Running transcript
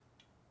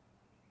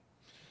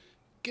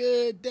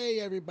Good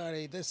day,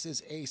 everybody. This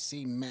is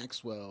AC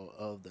Maxwell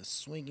of the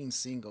Swinging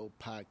Single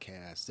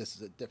Podcast. This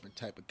is a different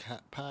type of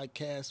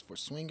podcast for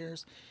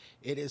swingers.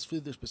 It is through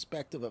the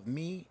perspective of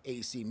me,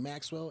 AC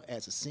Maxwell,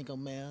 as a single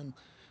man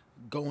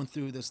going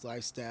through this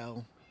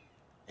lifestyle.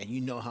 And you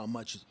know how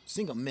much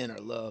single men are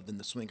loved in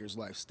the swingers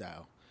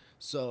lifestyle.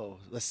 So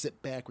let's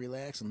sit back,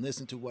 relax, and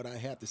listen to what I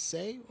have to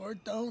say, or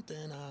don't,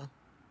 and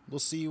we'll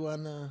see you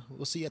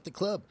at the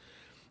club.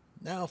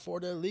 Now for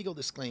the legal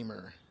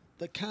disclaimer.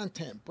 The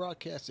content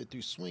broadcasted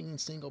through Swinging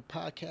Single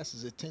Podcast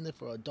is intended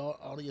for adult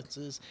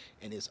audiences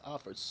and is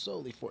offered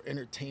solely for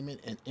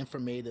entertainment and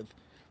informative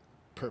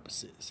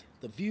purposes.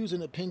 The views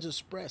and opinions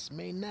expressed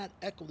may not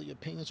echo the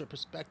opinions or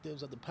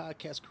perspectives of the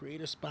podcast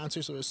creators,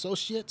 sponsors, or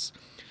associates.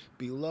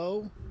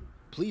 Below,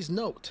 please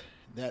note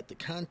that the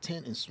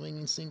content in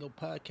Swinging Single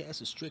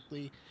Podcast is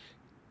strictly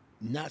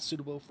not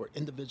suitable for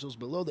individuals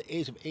below the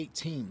age of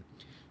 18.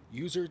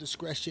 User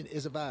discretion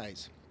is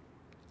advised.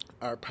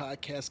 Our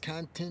podcast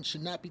content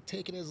should not be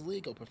taken as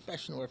legal,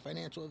 professional, or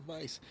financial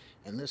advice,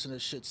 and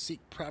listeners should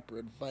seek proper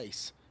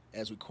advice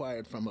as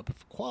required from a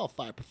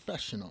qualified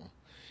professional.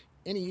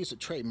 Any use of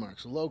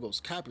trademarks,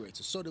 logos, copyrights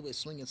associated with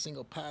Swinging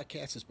Single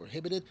Podcast is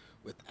prohibited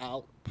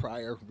without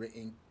prior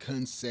written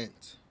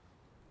consent.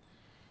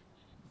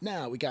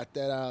 Now we got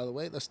that out of the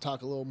way. Let's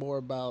talk a little more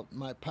about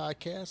my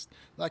podcast.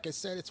 Like I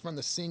said, it's from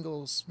the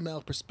single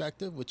smell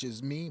perspective, which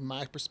is me,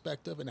 my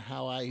perspective, and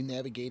how I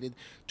navigated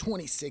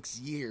 26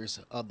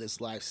 years of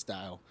this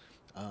lifestyle.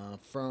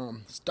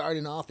 From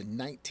starting off in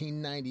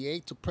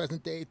 1998 to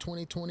present day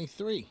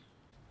 2023.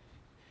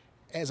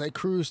 As I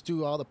cruise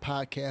through all the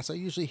podcasts, I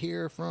usually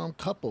hear from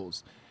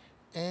couples.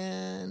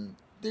 And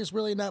there's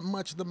really not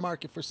much of the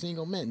market for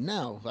single men.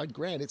 Now,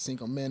 granted,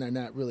 single men are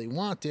not really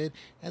wanted.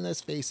 And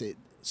let's face it,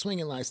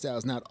 swinging lifestyle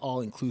is not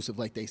all-inclusive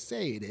like they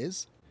say it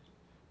is.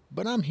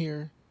 But I'm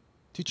here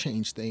to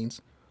change things,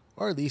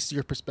 or at least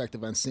your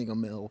perspective on single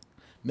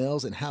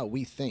males and how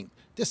we think.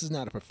 This is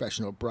not a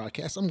professional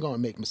broadcast. I'm going to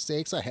make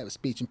mistakes. I have a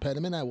speech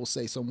impediment. I will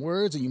say some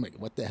words, and you might,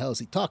 what the hell is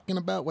he talking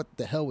about? What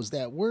the hell was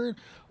that word?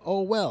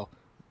 Oh, well.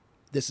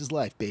 This is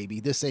life, baby.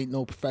 This ain't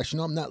no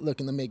professional. I'm not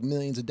looking to make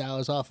millions of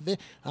dollars off of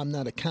it. I'm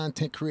not a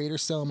content creator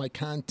selling my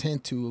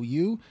content to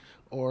you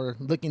or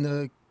looking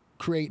to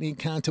create any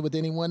content with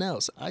anyone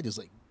else. I just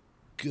like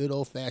good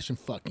old-fashioned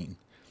fucking.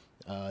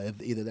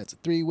 If either that's a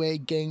three-way,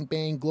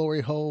 gangbang,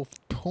 glory hole,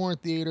 porn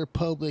theater,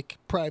 public,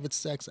 private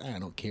sex, I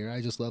don't care. I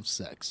just love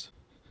sex.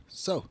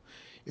 So,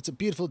 it's a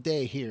beautiful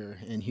day here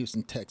in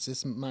Houston,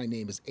 Texas. My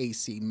name is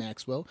AC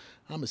Maxwell.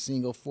 I'm a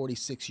single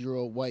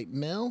 46-year-old white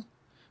male.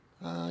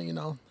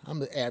 I'm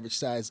the average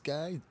sized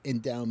guy,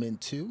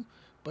 endowment too.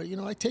 But,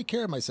 I take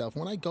care of myself.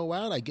 When I go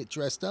out, I get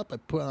dressed up. I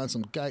put on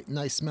some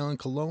nice smelling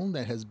cologne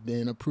that has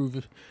been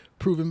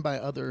proven by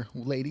other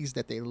ladies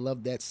that they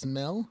love that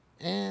smell.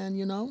 And,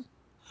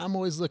 I'm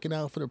always looking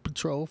out for the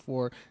patrol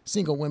for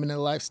single women in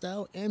the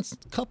lifestyle and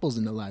couples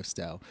in the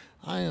lifestyle.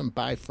 I am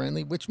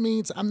bi-friendly, which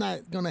means I'm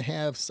not going to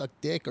have suck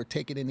dick or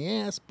take it in the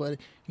ass. But,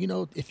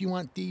 if you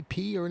want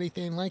DP or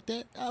anything like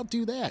that, I'll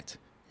do that.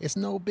 It's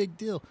no big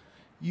deal.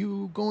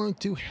 You're going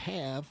to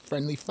have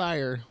friendly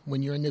fire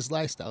when you're in this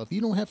lifestyle. If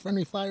you don't have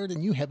friendly fire,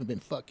 then you haven't been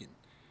fucking.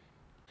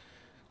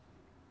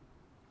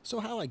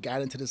 So how I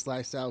got into this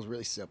lifestyle is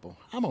really simple.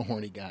 I'm a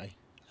horny guy.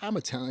 I'm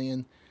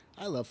Italian.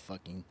 I love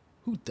fucking.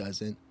 Who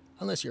doesn't?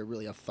 Unless you're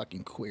really a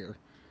fucking queer.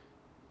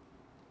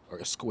 Or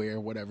a square,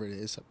 whatever it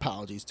is.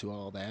 Apologies to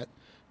all that.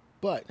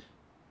 But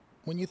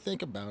when you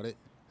think about it,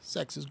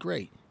 sex is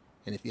great.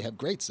 And if you have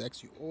great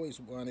sex, you always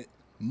want it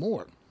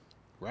more.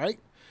 Right?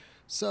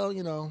 So,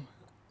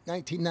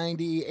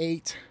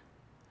 1998,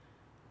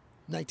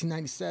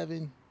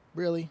 1997,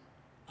 really,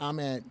 I'm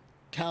at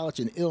college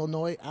in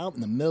Illinois, out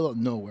in the middle of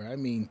nowhere. I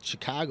mean,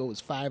 Chicago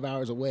was 5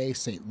 hours away.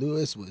 St.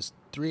 Louis was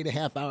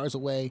 3.5 hours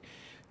away.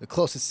 The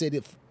closest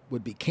city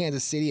would be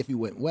Kansas City if you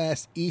went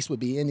west. East would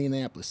be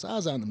Indianapolis. So I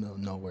was out in the middle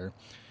of nowhere.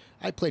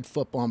 I played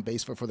football and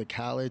baseball for the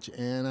college,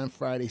 and on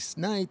Friday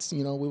nights,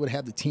 we would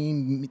have the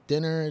team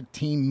dinner,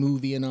 team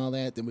movie and all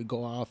that. Then we'd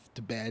go off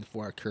to bed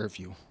for our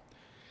curfew.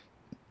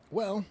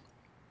 Well,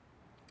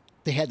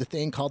 they had the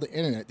thing called the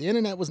internet. The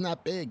internet was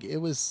not big. It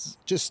was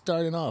just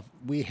starting off.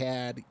 We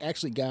had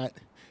actually got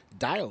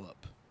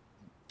dial-up.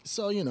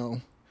 So,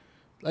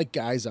 like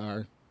guys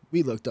are,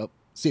 we looked up,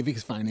 see if we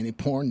could find any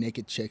porn,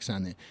 naked chicks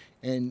on it.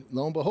 And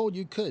lo and behold,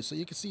 you could. So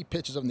you could see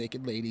pictures of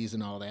naked ladies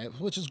and all that,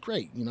 which is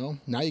great,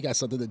 Now you got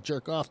something to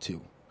jerk off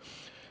to.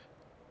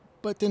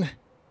 But then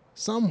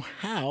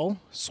somehow,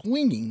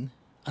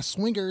 a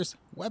swingers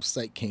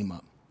website came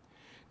up.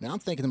 Now I'm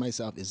thinking to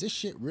myself, is this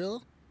shit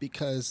real?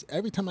 Because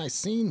every time I've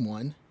seen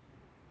one,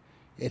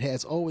 it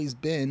has always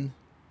been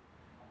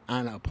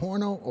on a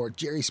porno or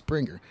Jerry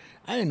Springer.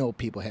 I didn't know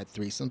people had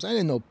threesomes. I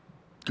didn't know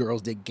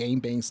girls did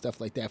gangbang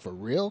stuff like that for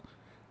real.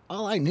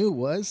 All I knew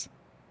was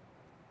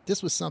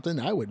this was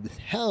something I would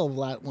hell of a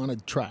lot want to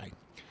try.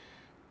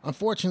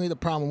 Unfortunately, the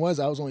problem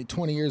was I was only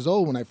 20 years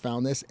old when I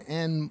found this,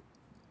 and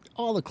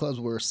all the clubs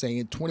were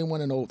saying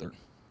 21 and older.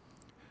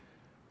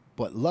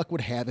 But luck would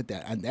have it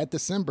that on that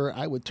December,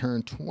 I would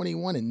turn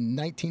 21 in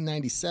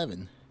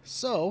 1997.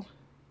 So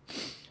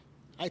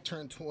I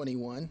turned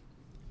 21.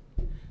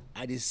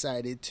 I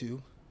decided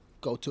to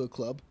go to a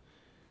club.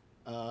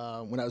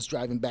 When I was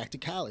driving back to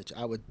college,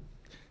 I would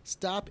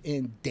stop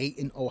in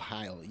Dayton,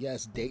 Ohio.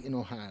 Yes, Dayton,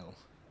 Ohio.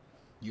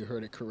 You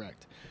heard it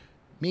correct.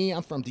 Me,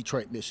 I'm from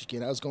Detroit,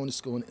 Michigan. I was going to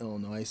school in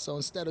Illinois. So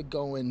instead of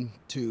going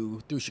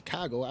through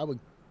Chicago, I would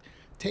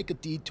take a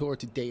detour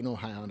to Dayton,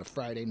 Ohio on a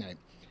Friday night.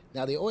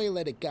 Now, they only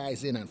let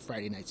guys in on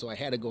Friday night, so I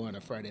had to go on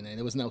a Friday night.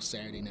 There was no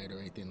Saturday night or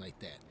anything like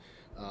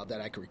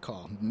that I could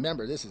recall.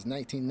 Remember, this is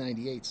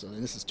 1998, so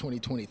this is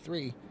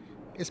 2023.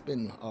 It's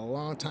been a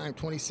long time,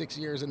 26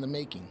 years in the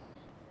making.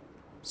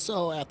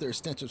 So after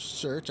extensive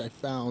search, I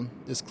found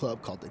this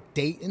club called the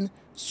Dayton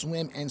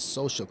Swim and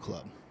Social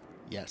Club.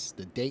 Yes,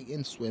 the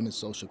Dayton Swim and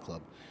Social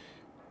Club.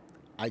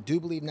 I do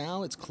believe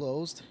now it's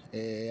closed.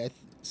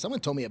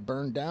 Someone told me it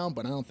burned down,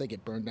 but I don't think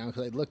it burned down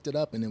because I looked it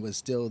up and it was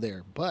still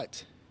there.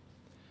 But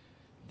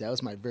that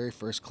was my very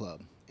first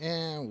club.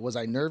 And was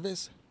I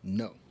nervous?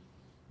 No.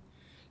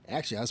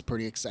 Actually, I was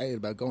pretty excited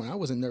about going. I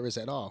wasn't nervous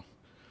at all.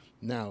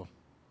 Now,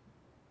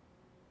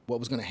 what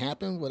was going to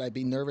happen? Would I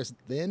be nervous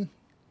then?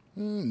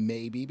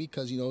 Maybe,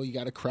 because, you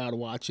got a crowd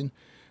watching.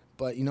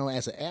 But,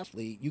 as an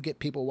athlete, you get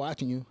people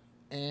watching you,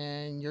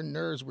 and your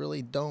nerves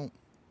really don't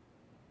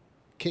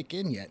kick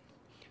in yet.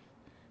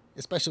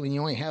 Especially when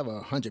you only have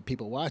 100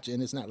 people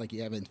watching. It's not like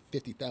you're having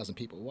 50,000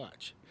 people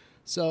watch.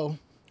 So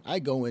I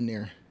go in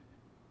there,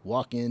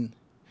 walk in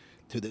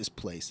to this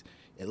place.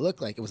 It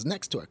looked like it was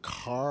next to a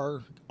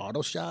car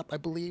auto shop, I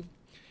believe.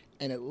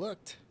 And it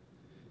looked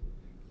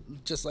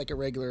just like a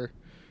regular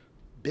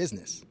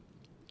business.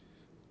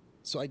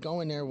 So I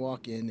go in there,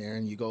 walk in there,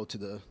 and you go to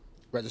the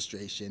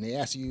registration. They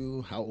ask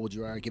you how old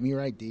you are. Give me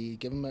your ID. I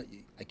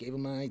gave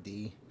them my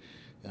ID.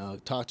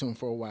 Talked to them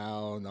for a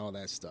while and all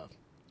that stuff.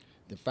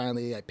 Then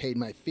finally, I paid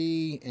my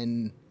fee,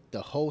 and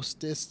the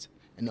hostess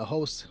and the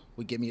host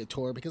would give me a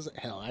tour because,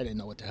 hell, I didn't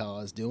know what the hell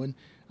I was doing.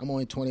 I'm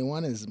only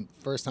 21, and it's the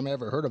first time I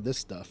ever heard of this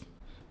stuff.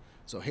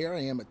 So here I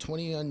am, a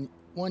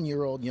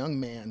 21-year-old young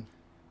man,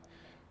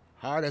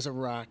 hard as a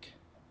rock.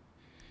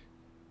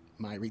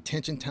 My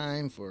retention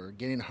time for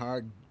getting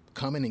hard,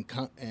 coming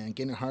and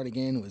getting hard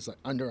again was like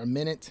under a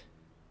minute.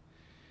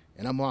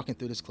 And I'm walking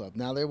through this club.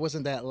 Now, there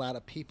wasn't that lot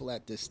of people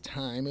at this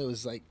time. It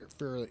was like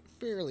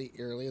fairly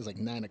early. It was like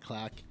 9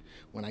 o'clock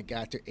when I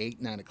got there,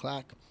 8, 9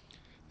 o'clock.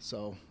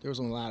 So there was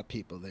a lot of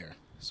people there.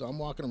 So I'm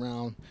walking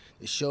around.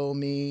 They show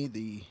me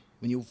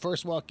when you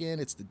first walk in,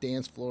 it's the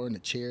dance floor and the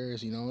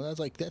chairs. I was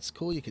like, that's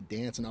cool. You could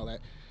dance and all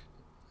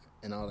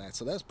that.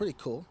 So that's pretty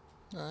cool.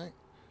 All right.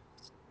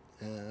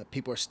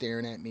 People are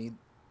staring at me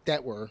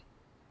that were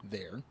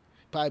there.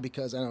 Probably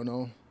because, I don't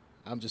know,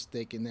 I'm just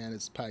thinking that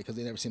it's probably because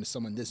they never seen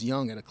someone this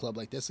young at a club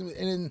like this. And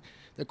then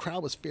the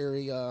crowd was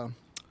very,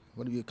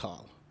 what do you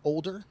call,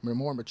 older,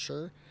 more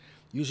mature.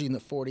 Usually in the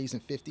 40s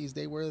and 50s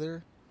that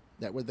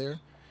were there.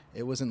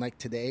 It wasn't like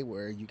today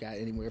where you got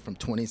anywhere from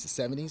 20s to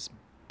 70s.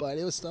 But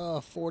it was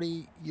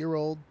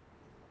 40-year-old,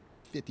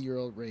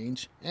 50-year-old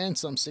range. And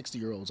some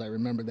 60-year-olds, I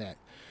remember that.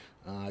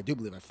 I do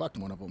believe I fucked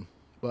one of them.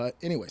 But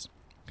anyways,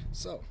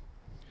 so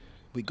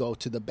we go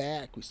to the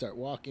back. We start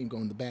walking,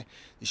 going to the back.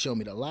 They show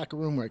me the locker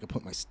room where I could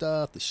put my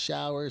stuff, the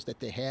showers that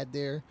they had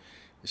there.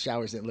 The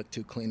showers didn't look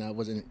too clean. I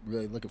wasn't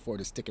really looking forward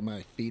to sticking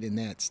my feet in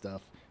that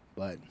stuff.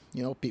 But,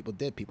 people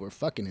did. People were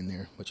fucking in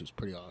there, which was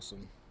pretty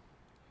awesome.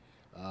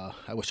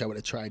 I wish I would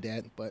have tried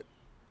that. But,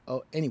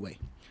 anyway.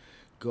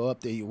 Go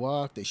up there, you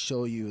walk. They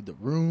show you the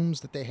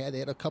rooms that they had. They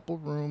had a couple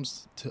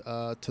rooms to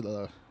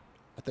the,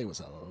 I think it was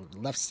the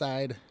left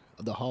side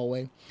of the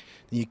hallway.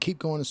 Then you keep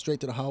going straight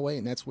to the hallway,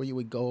 and that's where you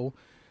would go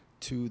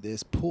to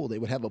this pool. They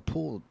would have a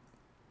pool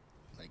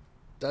like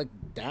dug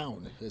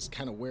down. It's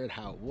kind of weird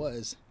how it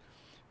was.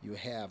 You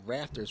have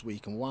rafters where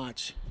you can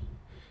watch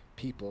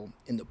people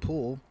in the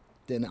pool.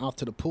 Then off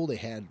to the pool they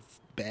had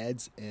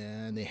beds,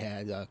 and they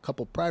had a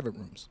couple private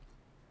rooms.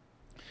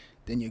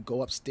 Then you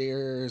go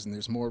upstairs and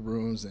there's more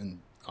rooms and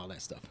all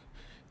that stuff.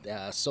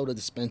 Soda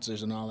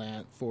dispensers and all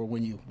that for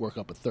when you work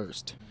up a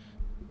thirst.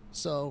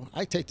 So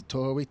I take the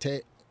tour.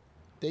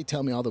 They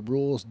tell me all the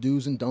rules,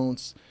 do's and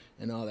don'ts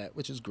and all that,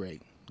 which is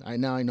great.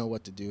 Now I know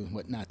what to do,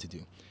 what not to do.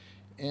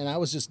 And I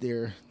was just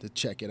there to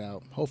check it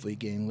out, hopefully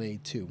getting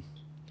laid too.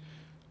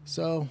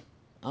 So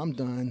I'm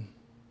done.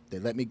 They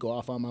let me go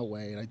off on my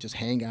way, and I just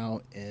hang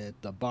out at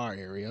the bar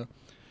area.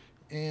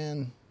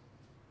 And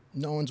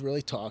no one's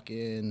really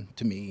talking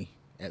to me,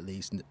 at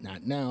least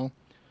not now.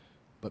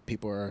 But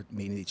people are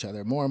meeting each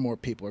other. More and more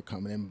people are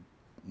coming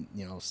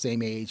in,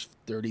 same age,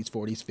 30s,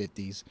 40s,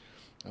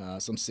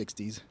 50s, some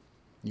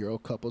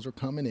 60s-year-old couples are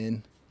coming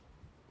in.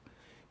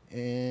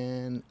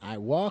 And I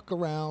walk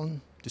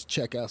around, just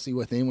check out, see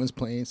what anyone's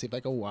playing, see if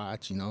I can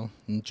watch, and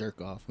jerk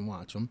off and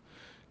watch them.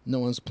 No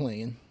one's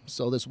playing.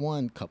 So there's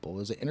one couple.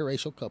 There's an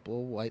interracial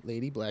couple, white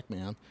lady, black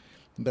man.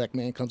 The black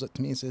man comes up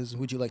to me and says,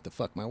 "Would you like to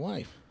fuck my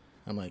wife?"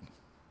 I'm like,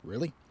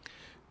 "Really?"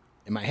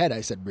 In my head,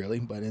 I said, "Really?"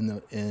 But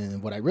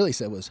in what I really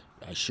said was,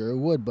 "I sure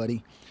would,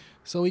 buddy."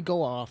 So we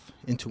go off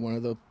into one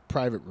of the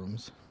private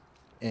rooms,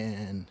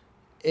 and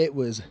it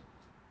was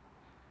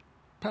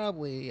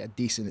probably a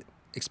decent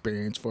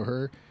experience for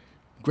her.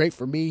 Great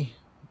for me,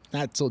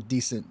 not so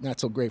decent, not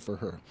so great for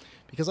her.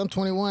 Because I'm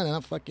 21 and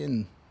I'm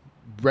fucking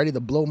ready to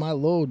blow my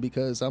load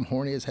because I'm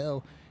horny as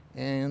hell.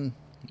 And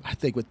I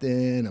think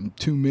within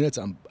 2 minutes,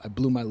 I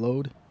blew my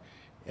load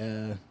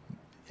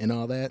and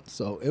all that.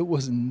 So it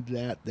wasn't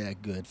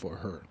that good for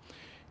her.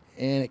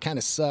 And it kind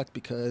of sucked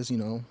because,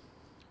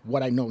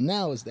 what I know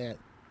now is that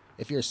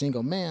if you're a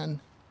single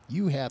man,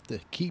 you have to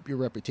keep your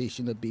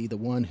reputation to be the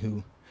one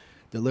who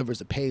delivers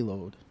the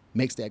payload,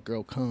 makes that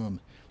girl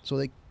come, so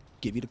they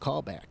give you the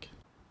call back.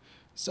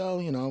 So,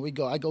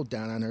 I go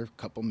down on her a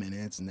couple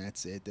minutes and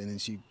that's it. And then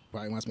she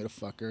probably wants me to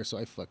fuck her, so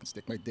I fucking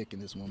stick my dick in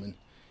this woman.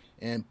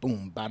 And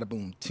boom, bada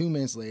boom. 2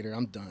 minutes later,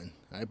 I'm done.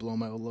 I blow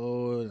my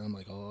load, and I'm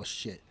like, oh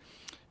shit.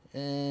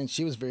 And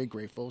she was very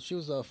grateful. She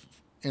was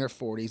in her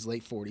 40s,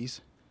 late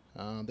 40s.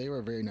 They were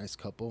a very nice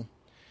couple.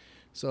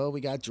 So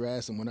we got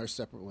dressed and went our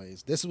separate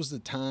ways. This was the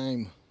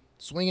time,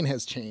 swinging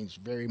has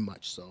changed very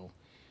much so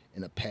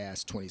in the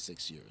past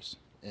 26 years.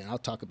 And I'll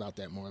talk about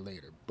that more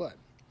later. But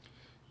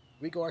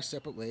we go our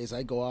separate ways.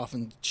 I go off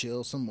and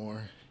chill some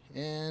more.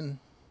 And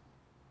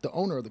the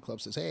owner of the club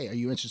says, hey, are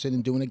you interested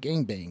in doing a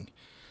gangbang?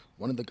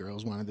 One of the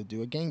girls wanted to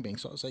do a gangbang.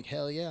 So I was like,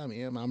 hell yeah,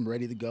 I'm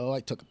ready to go.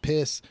 I took a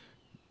piss.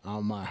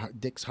 My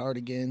dick's hard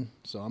again.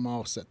 So I'm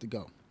all set to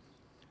go.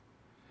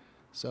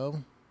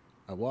 So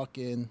I walk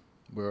in.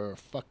 We're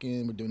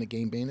doing a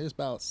gangbang. There's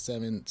about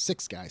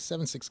six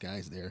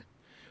guys there,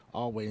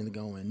 all waiting to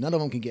go in. None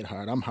of them can get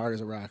hard. I'm hard as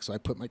a rock, so I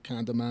put my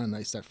condom on and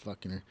I start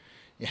fucking her.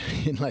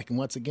 And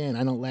once again,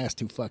 I don't last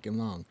too fucking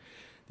long.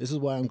 This is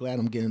why I'm glad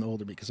I'm getting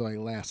older, because I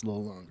last a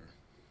little longer.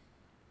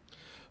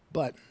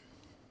 But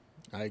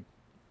I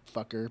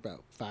fuck her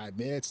about 5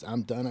 minutes.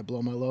 I'm done. I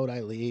blow my load.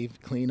 I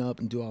leave, clean up,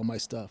 and do all my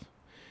stuff.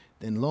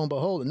 Then lo and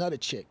behold, another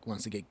chick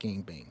wants to get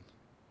gangbang.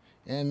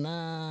 And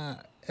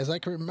as I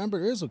can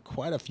remember, there's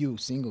quite a few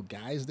single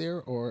guys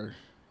there, or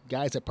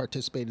guys that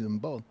participated in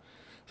both.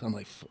 So I'm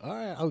like, all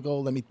right, I'll go.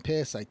 Let me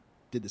piss. I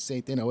did the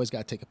same thing. I always got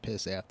to take a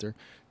piss after.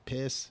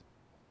 Piss,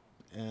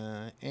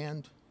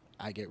 and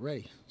I get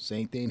ready.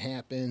 Same thing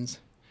happens.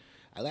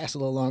 I last a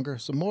little longer.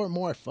 So more and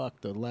more I fuck,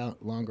 the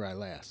longer I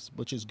last,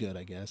 which is good,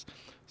 I guess.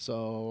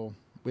 So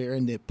we're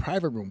in the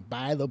private room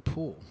by the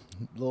pool.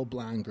 Little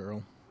blonde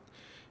girl.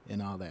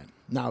 And all that.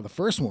 Now, the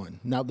first one.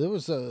 Now, there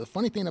was a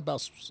funny thing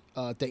about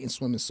dating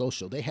swimming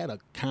social. They had a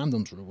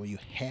condoms rule where you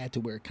had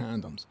to wear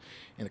condoms.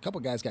 And a couple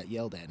guys got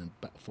yelled at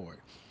for it.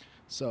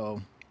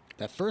 So,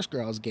 that first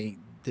girl did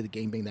a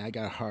gangbang that I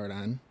got hard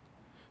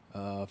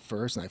on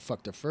first. And I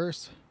fucked her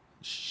first.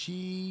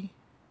 She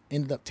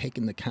ended up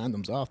taking the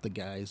condoms off the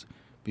guys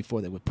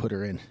before they would put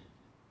her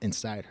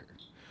inside her.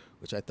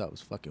 Which I thought was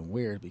fucking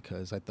weird,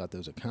 because I thought there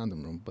was a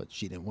condom room, but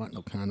she didn't want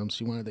no condoms.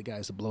 She wanted the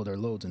guys to blow their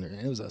loads in there,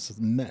 and it was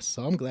a mess.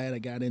 So I'm glad I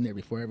got in there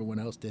before everyone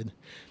else did,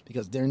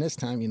 because during this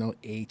time,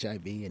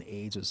 HIV and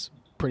AIDS was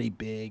pretty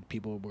big.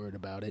 People were worried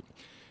about it.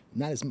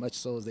 Not as much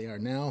so as they are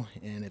now,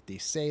 and if they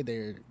say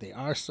they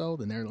are so,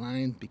 then they're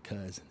lying,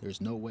 because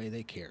there's no way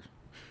they care.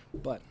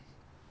 But,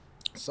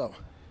 so,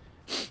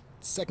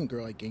 second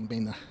girl I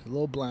gangbanged, the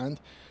little blonde.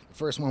 The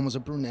first one was a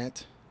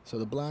brunette. So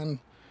the blonde,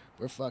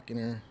 we're fucking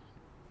her.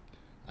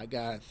 I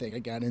think I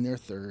got in there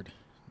third.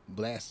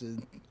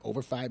 Blasted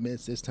over 5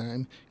 minutes this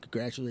time.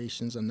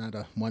 Congratulations, I'm not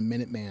a 1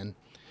 minute man.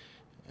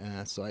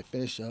 So I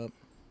finish up.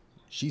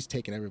 She's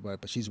taking everybody,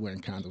 but she's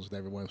wearing condoms with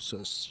everyone.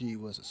 So she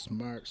was a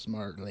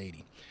smart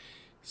lady.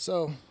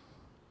 So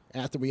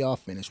after we all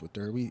finished with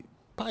her, we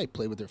probably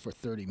played with her for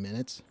 30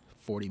 minutes,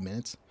 40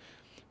 minutes.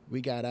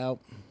 We got out.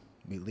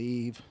 We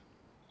leave.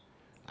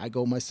 I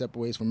go my separate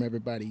ways from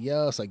everybody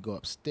else. I go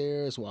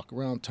upstairs, walk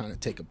around, trying to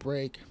take a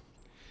break.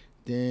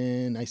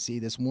 Then I see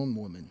this one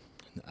woman.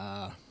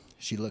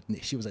 She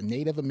was a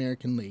Native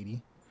American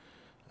lady,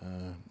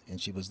 and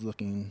she was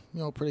looking,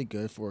 pretty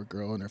good for a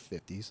girl in her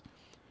 50s.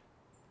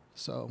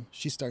 So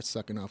she starts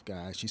sucking off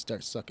guys. She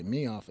starts sucking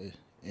me off it,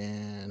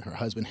 and her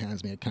husband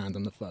hands me a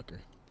condom to fuck her.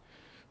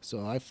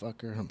 So I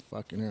fuck her. I'm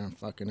fucking her.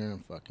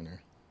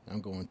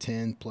 I'm going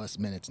 10 plus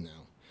minutes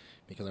now,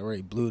 because I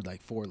already blew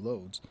like 4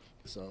 loads.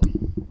 So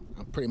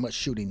I'm pretty much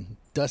shooting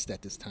dust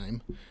at this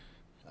time.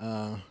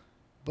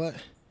 But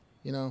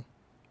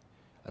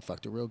I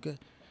fucked her real good.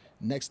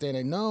 Next thing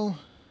I know,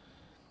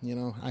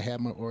 I had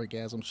my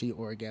orgasm. She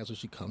orgasms.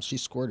 She comes. She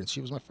squirted.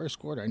 She was my first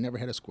squirter. I never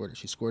had a squirter.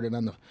 She squirted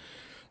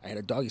I had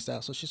a doggy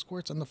style, so she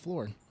squirts on the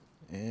floor.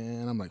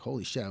 And I'm like,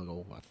 holy shit.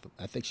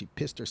 I think she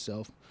pissed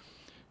herself.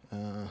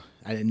 I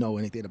didn't know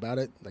anything about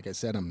it. Like I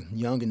said, I'm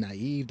young and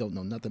naive, don't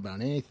know nothing about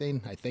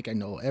anything. I think I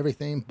know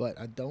everything, but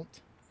I don't.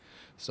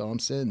 So I'm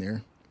sitting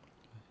there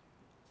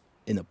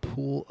in a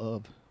pool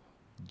of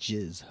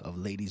jizz, of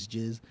ladies'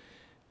 jizz,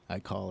 I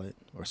call it,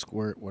 or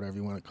squirt, whatever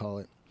you want to call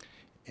it.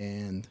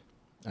 And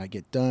I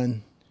get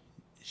done.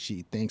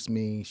 She thanks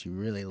me. She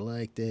really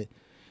liked it.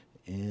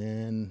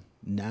 And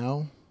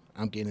now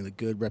I'm getting a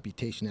good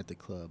reputation at the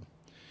club,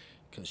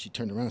 because she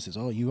turned around and says,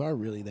 oh, you are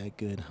really that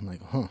good. I'm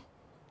like, huh.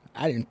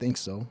 I didn't think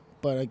so,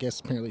 but I guess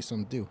apparently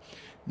some do.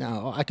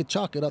 Now, I could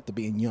chalk it up to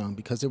being young,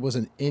 because there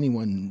wasn't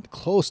anyone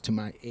close to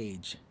my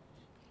age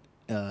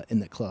in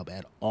the club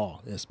at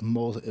all.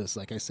 It's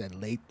like I said,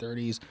 late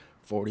 30s,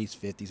 40s,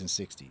 50s, and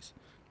 60s.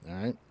 All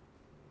right.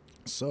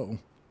 So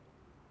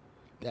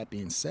that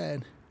being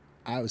said,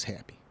 I was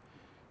happy.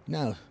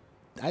 Now,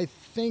 I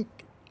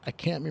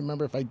can't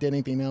remember if I did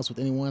anything else with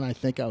anyone. I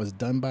think I was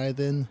done by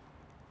then.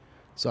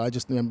 So I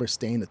just remember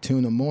staying at 2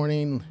 in the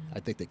morning. I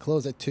think they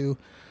closed at 2.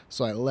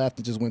 So I left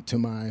and just went to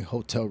my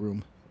hotel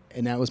room.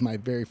 And that was my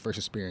very first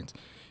experience.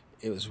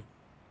 It was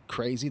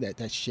crazy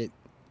that shit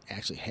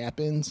actually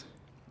happens.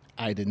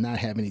 I did not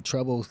have any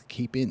trouble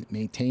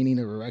maintaining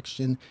an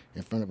erection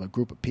in front of a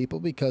group of people,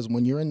 because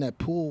when you're in that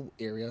pool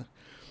area,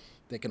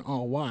 they can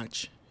all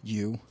watch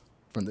you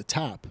from the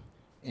top.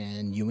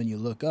 And when you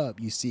look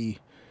up, you see,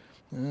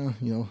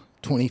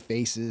 20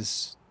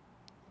 faces,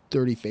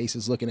 30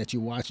 faces looking at you,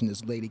 watching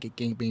this lady get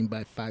gangbanged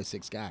by 5,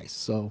 6 guys.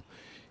 So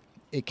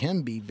it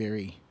can be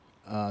very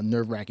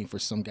nerve-wracking for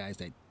some guys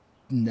that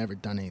never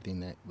done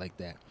anything like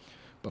that.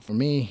 But for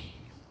me,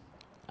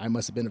 I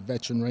must have been a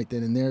veteran right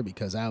then and there,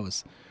 because I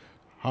was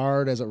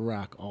hard as a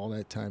rock all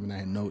that time and I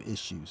had no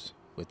issues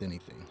with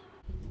anything.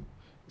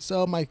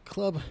 So my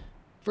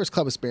first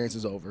club experience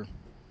is over.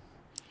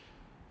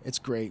 It's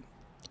great.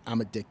 I'm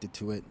addicted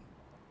to it.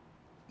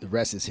 The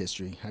rest is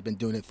history. I've been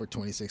doing it for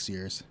 26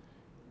 years.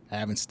 I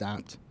haven't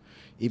stopped.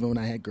 Even when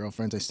I had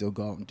girlfriends, I still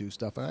go out and do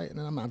stuff. And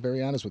I'm not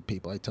very honest with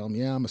people. I tell them,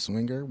 yeah, I'm a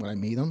swinger when I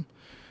meet them.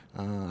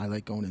 I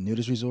like going to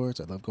nudist resorts.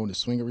 I love going to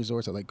swinger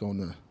resorts. I like going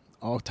to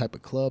all type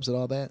of clubs and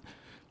all that.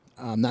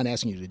 I'm not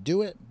asking you to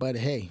do it, but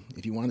hey,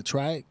 if you want to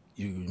try it,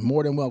 you're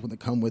more than welcome to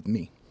come with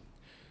me.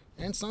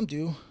 And some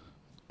do.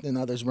 Then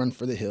others run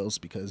for the hills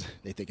because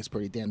they think it's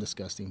pretty damn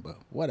disgusting, but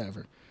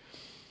whatever.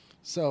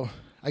 So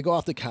I go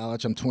off to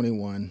college. I'm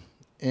 21,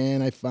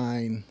 and I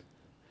find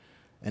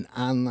an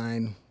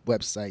online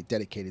website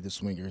dedicated to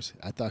swingers.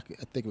 I think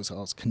it was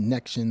called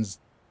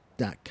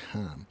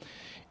connections.com.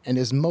 And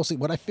there's mostly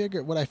what I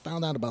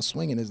found out about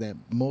swinging is that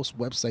most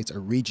websites are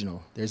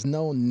regional. There's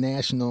no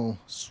national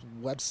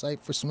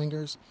website for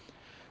swingers.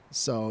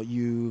 So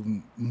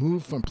you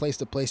move from place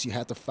to place. You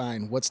have to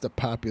find what's the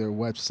popular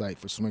website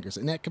for swingers.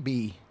 And that could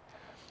be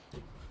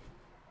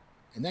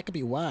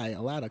why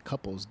a lot of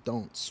couples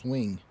don't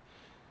swing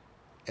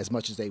as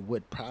much as they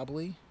would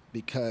probably,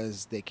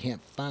 because they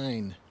can't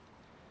find,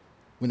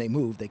 when they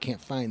move, they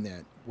can't find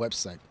that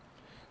website.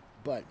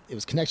 But it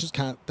was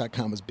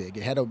connections.com was big.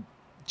 It had a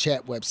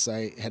chat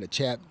website, it had a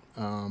chat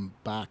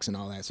box and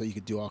all that, so you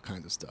could do all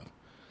kinds of stuff.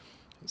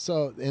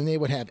 So, and they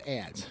would have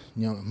ads,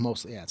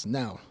 mostly ads.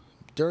 Now,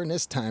 during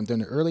this time,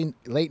 during the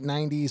late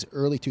 90s,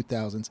 early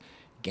 2000s,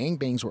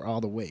 gangbangs were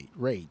all the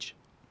rage.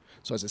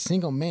 So as a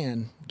single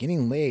man,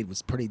 getting laid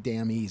was pretty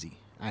damn easy,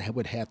 I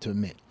would have to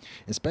admit.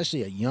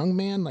 Especially a young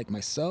man like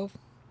myself,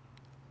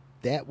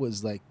 that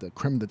was like the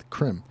creme de la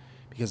creme.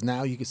 Because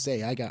now you could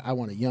say, I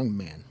want a young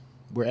man.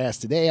 Whereas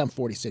today, I'm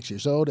 46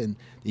 years old, and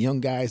the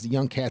young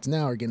cats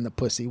now are getting the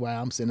pussy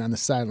while I'm sitting on the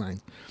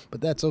sidelines.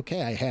 But that's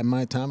okay. I had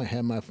my time. I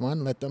had my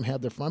fun. Let them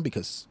have their fun,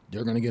 because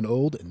they're going to get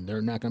old, and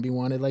they're not going to be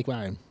wanted like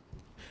I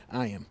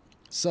am.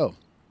 So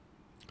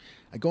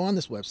I go on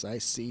this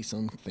website, see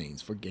some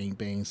things for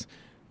gangbangs,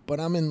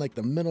 but I'm in like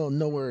the middle of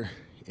nowhere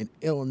in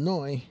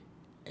Illinois,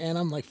 and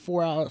I'm like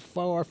 4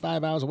 or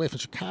 5 hours away from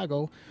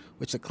Chicago,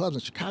 which the clubs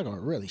in Chicago are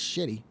really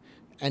shitty,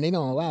 and they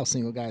don't allow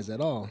single guys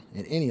at all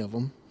in any of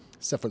them,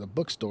 except for the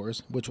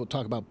bookstores, which we'll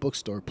talk about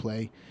bookstore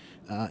play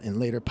in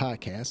later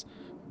podcasts.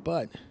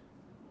 But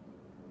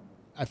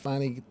I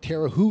finally,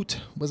 Terre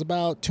Haute was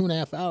about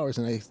 2.5 hours,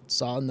 and I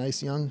saw a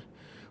nice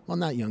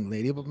not young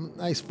lady, but a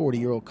nice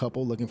 40-year-old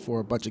couple looking for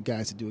a bunch of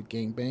guys to do a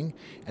gangbang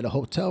at a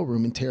hotel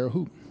room in Terre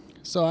Haute.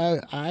 So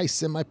I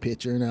send my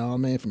picture and all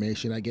my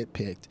information. I get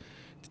picked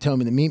to tell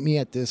me to meet me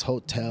at this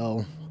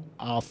hotel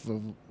off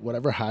of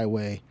whatever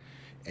highway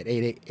at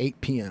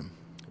 8 p.m.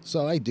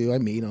 So I do. I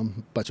meet them,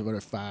 a bunch of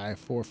other 4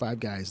 or 5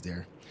 guys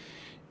there.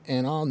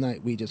 And all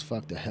night we just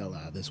fucked the hell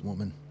out of this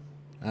woman.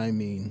 I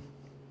mean,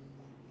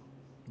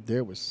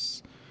 there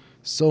was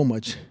so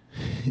much,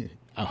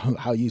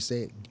 how you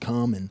say it,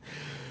 cum and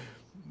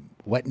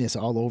wetness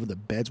all over. The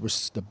bed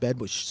was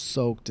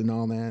soaked and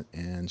all that.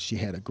 And she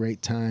had a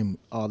great time.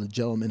 All the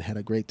gentlemen had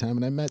a great time.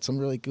 And I met some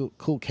really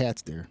cool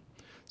cats there.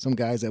 Some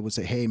guys that would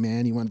say, hey,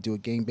 man, you want to do a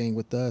gangbang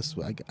with us?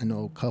 I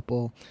know a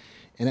couple.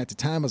 And at the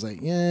time, I was like,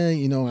 yeah,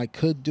 I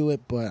could do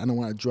it, but I don't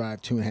want to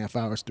drive 2.5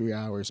 hours, 3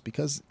 hours,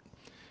 because,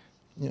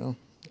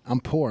 I'm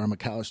poor. I'm a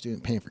college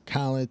student paying for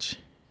college.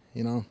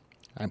 I'm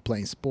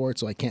playing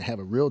sports, so I can't have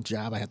a real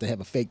job. I have to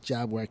have a fake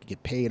job where I could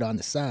get paid on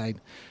the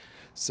side.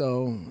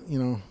 So,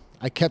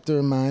 I kept her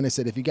in mind. I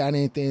said, if you got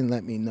anything,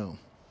 let me know.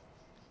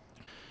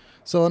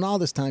 So in all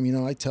this time,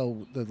 I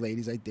tell the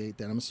ladies I date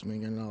that I'm a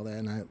swinger and all that,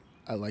 and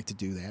I like to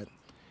do that.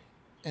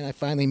 And I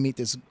finally meet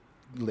this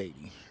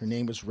lady. Her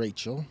name was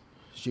Rachel.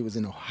 She was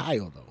in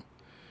Ohio, though,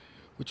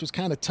 which was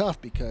kind of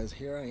tough because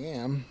here I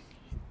am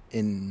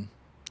in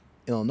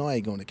Illinois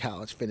going to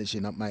college,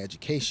 finishing up my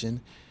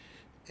education.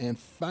 And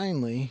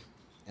finally,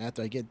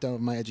 after I get done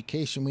with my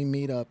education, we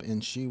meet up,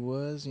 and she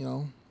was,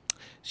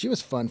 she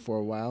was fun for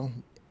a while.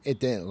 It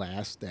didn't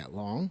last that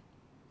long.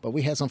 But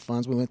we had some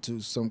fun. We went to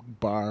some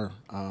bar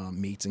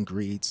meets and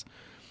greets.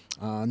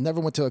 Never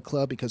went to a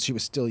club because she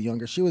was still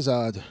younger.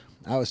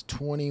 I was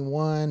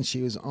 21.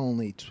 She was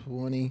only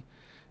 20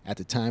 at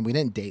the time. We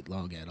didn't date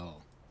long at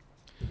all.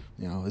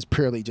 You know, it was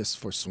purely just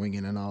for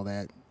swinging and all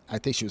that. I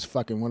think she was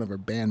fucking one of her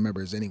band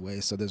members anyway,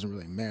 so it doesn't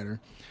really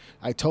matter.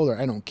 I told her,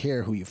 I don't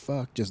care who you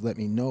fuck, just let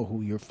me know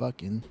who you're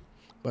fucking.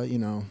 But, you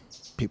know,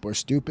 people are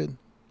stupid,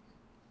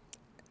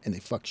 and they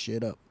fuck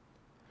shit up.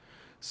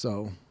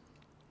 So,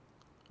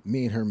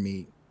 me and her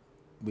meet.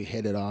 We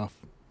hit it off.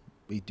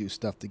 We do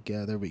stuff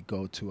together. We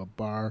go to a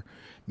bar,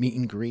 meet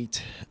and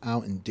greet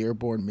out in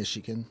Dearborn,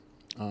 Michigan.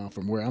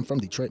 From where I'm from,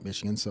 Detroit,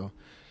 Michigan, so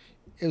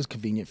it was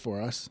convenient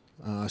for us.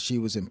 She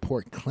was in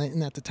Port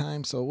Clinton at the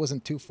time, so it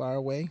wasn't too far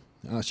away.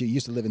 She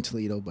used to live in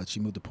Toledo, but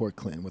she moved to Port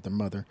Clinton with her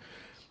mother.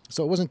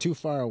 So it wasn't too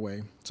far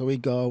away. So we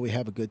go, we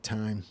have a good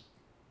time.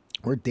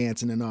 We're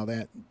dancing and all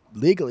that.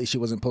 Legally, she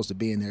wasn't supposed to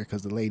be in there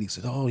because the lady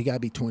said, "Oh, you got to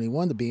be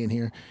 21 to be in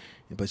here."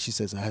 But she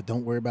says,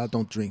 "Don't worry about it,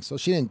 don't drink." So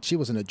she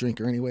wasn't a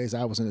drinker anyways.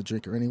 I wasn't a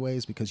drinker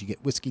anyways because you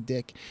get whiskey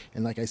dick.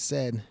 And like I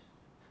said,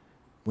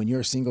 when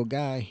you're a single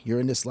guy, you're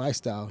in this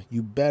lifestyle,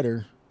 you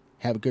better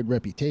have a good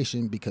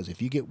reputation because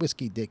if you get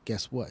whiskey dick,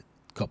 guess what?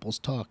 Couples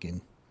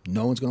talking.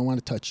 No one's going to want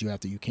to touch you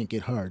after you can't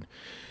get hard.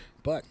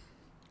 But,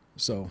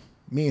 so,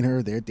 me and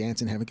her, they're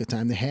dancing, having a good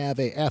time. They have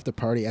a after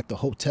party at the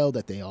hotel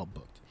that they all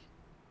booked.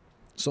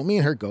 So me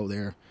and her go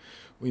there.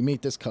 We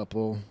meet this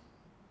couple,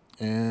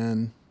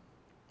 and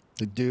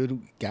the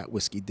dude got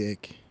whiskey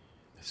dick.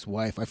 His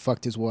wife, I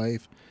fucked his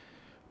wife.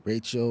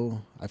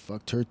 Rachel, I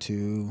fucked her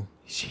too.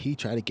 He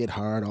tried to get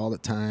hard all the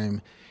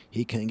time.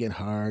 He couldn't get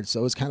hard.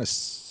 So it's kind of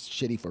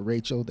shitty for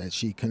Rachel that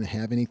she couldn't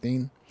have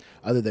anything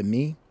other than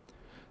me.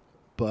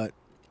 But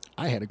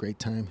I had a great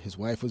time. His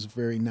wife was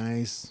very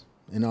nice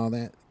and all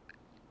that.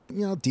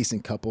 You know,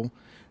 decent couple.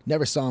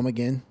 Never saw him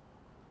again.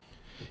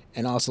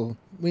 And also,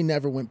 we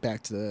never went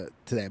back to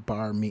that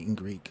bar meet and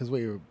greet because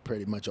we were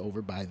pretty much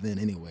over by then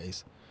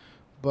anyways.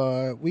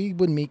 But we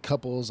would meet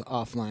couples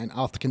offline,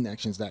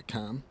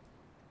 offtheconnections.com.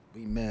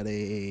 We met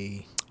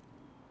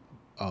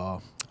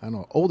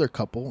older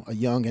couple, a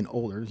young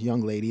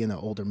lady and an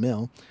older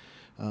male.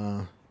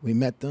 We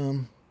met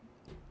them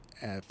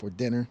for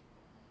dinner.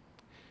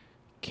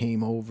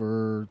 Came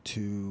over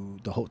to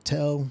the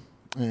hotel,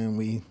 and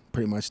we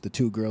pretty much, the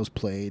two girls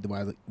played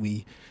while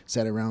we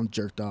sat around,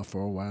 jerked off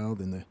for a while.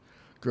 Then the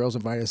girls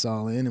invited us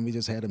all in, and we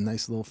just had a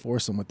nice little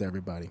foursome with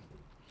everybody.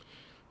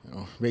 You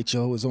know,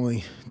 Rachel was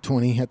only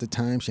 20 at the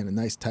time. She had a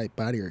nice tight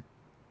body. Her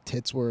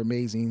tits were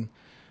amazing.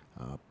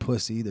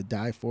 Pussy to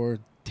die for.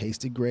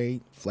 Tasted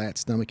great. Flat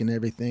stomach and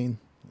everything.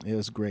 It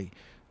was great.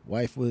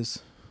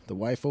 The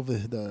wife of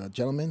the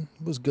gentleman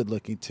was good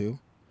looking too.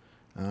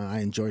 I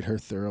enjoyed her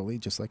thoroughly,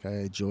 just like I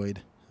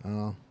enjoyed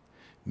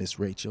Miss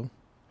Rachel.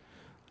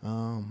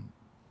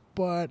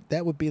 But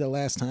that would be the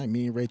last time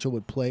me and Rachel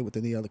would play with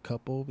any other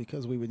couple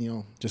because we would,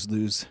 just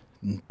lose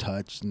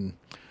touch and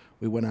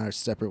we went our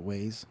separate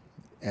ways,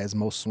 as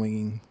most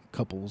swinging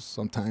couples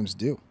sometimes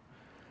do.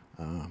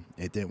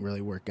 It didn't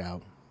really work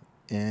out,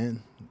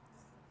 and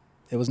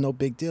it was no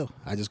big deal.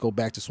 I just go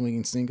back to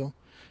swinging single,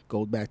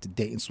 go back to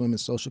Dayton Swim and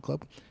Social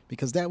Club,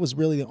 because that was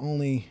really the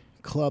only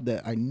club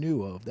that I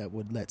knew of that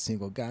would let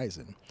single guys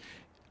in.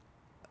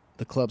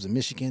 The clubs in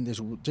Michigan,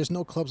 there's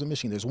no clubs in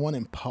Michigan. There's one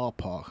in Paw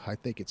Paw. I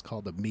think it's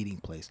called the Meeting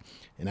Place,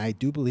 and I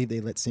do believe they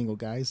let single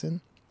guys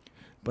in,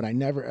 but I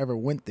never ever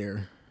went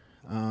there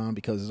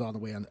because it's all the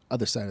way on the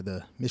other side of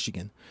the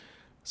Michigan.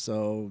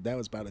 So that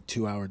was about a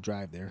 2-hour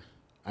drive there.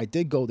 I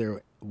did go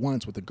there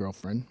once with a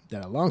girlfriend,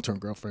 a long-term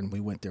girlfriend. We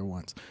went there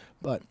once.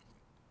 But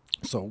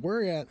so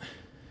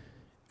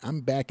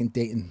I'm back in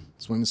Dayton,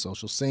 Swimming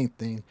Social, same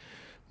thing.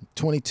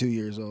 22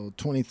 years old,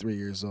 23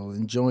 years old,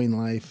 enjoying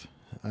life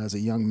as a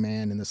young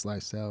man in this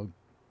lifestyle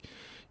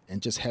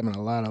and just having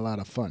a lot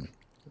of fun.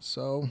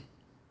 So,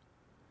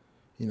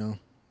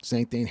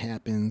 same thing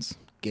happens,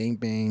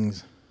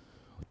 gangbangs,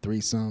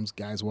 threesomes,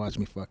 guys watch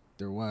me fuck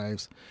their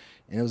wives,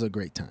 and it was a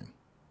great time.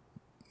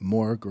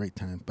 More great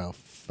time. About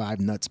 5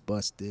 nuts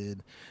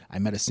busted. I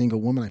met a single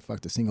woman. I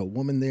fucked a single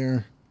woman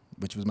there,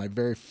 which was my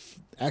very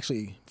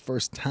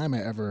first time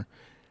I ever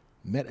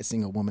met a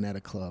single woman at a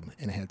club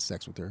and I had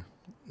sex with her.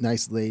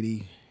 Nice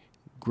lady,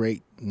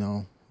 great,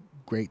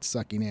 great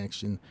sucking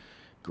action,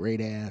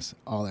 great ass,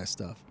 all that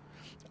stuff.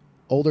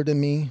 Older than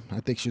me, I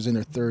think she was in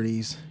her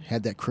 30s,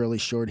 had that curly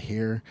short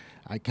hair.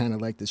 I kind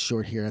of liked the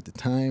short hair at the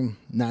time,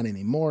 not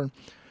anymore,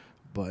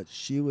 but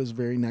she was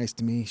very nice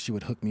to me. She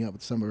would hook me up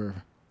with some of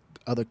her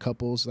other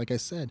couples. Like I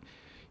said,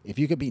 if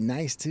you could be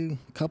nice to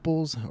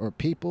couples or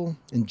people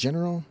in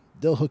general,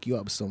 they'll hook you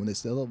up with someone.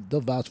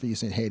 They'll vouch for you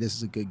saying, hey, this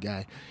is a good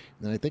guy.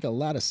 And I think a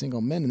lot of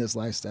single men in this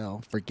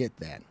lifestyle forget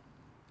that.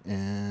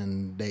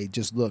 And they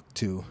just look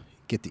to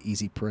get the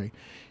easy prey.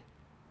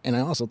 And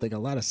I also think a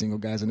lot of single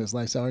guys in this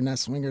lifestyle are not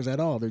swingers at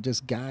all. They're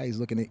just guys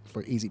looking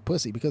for easy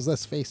pussy. Because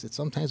let's face it,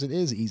 sometimes it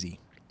is easy.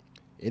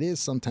 It is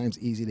sometimes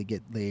easy to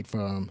get laid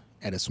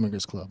at a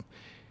swingers club.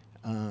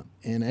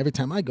 And every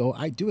time I go,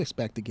 I do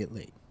expect to get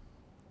laid.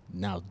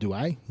 Now, do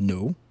I?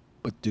 No.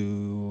 But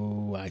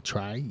do I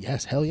try?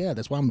 Yes, hell yeah.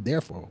 That's what I'm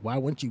there for. Why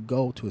wouldn't you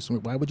go to a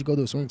swing? Why would you go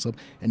to a swing club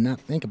and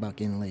not think about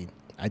getting laid?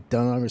 I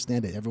don't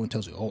understand it. Everyone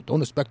tells you, "Oh,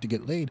 don't expect to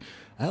get laid."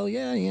 Hell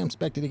yeah, I am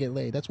expected to get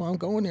laid. That's what I'm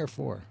going there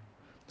for.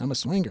 I'm a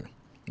swinger.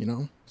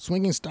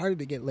 Swinging started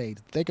to get laid.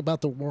 Think about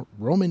the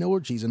Roman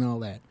orgies and all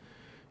that.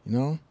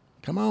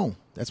 Come on.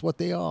 That's what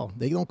they are.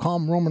 They don't call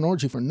them Roman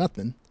orgy for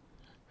nothing.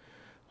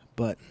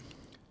 But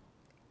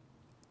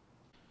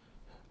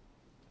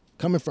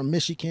coming from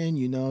Michigan,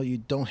 you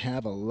don't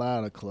have a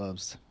lot of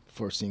clubs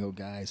for single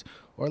guys,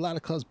 or a lot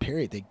of clubs,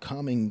 period. They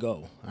come and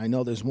go. I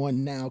know there's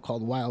one now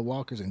called Wild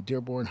Walkers in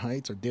Dearborn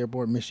Heights or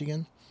Dearborn,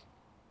 Michigan.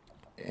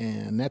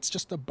 And that's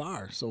just a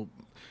bar. So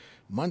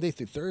Monday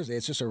through Thursday,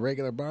 it's just a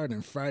regular bar. And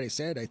then Friday,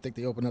 Saturday, I think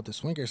they open up the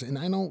swingers. And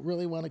I don't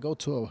really want to go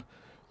to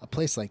a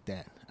place like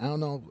that. I don't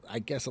know. I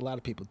guess a lot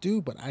of people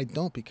do, but I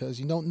don't, because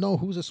you don't know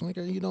who's a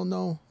swinger. You don't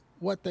know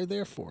what they're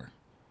there for.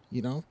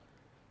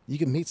 You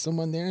can meet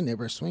someone there and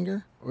they're a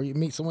swinger, or you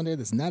meet someone there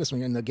that's not a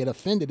swinger and they'll get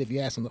offended if you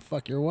ask them to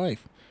fuck your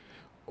wife,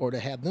 or to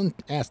have them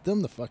ask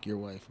them to fuck your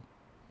wife,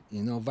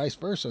 vice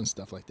versa and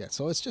stuff like that.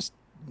 So it's just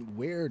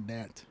weird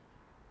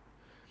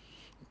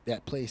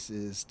that place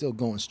is still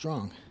going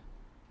strong.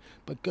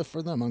 But good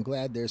for them. I'm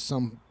glad there's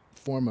some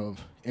form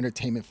of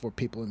entertainment for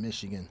people in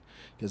Michigan,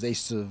 because they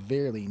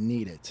severely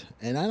need it.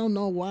 And I don't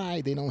know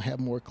why they don't have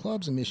more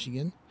clubs in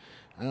Michigan.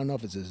 I don't know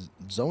if it's the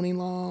zoning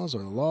laws or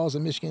the laws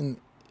in Michigan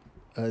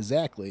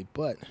exactly,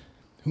 but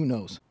who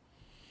knows.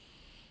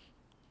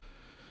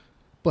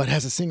 But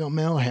as a single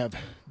male, I have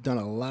done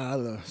a lot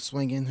of the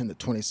swinging in the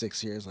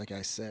 26 years. Like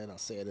I said, I'll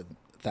say it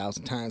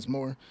 1,000 times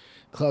more.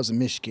 Clubs in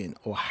Michigan,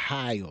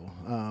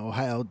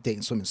 Ohio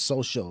Dayton Swimming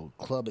Social,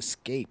 Club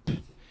Escape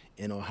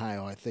in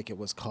Ohio. I think it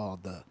was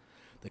called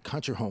the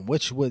Country Home,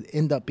 which would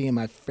end up being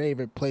my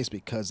favorite place,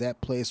 because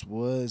that place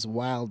was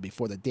wild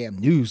before the damn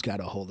news got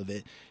a hold of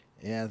it.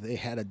 Yeah, they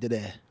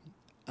did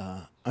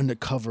a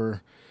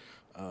undercover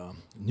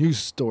news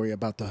story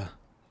about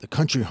the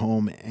Country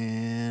Home,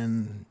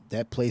 and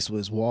that place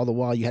was wall to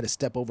wall. You had to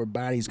step over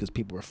bodies because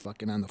people were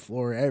fucking on the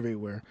floor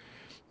everywhere.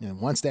 And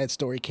once that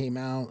story came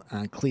out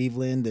on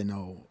Cleveland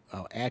and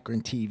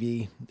Akron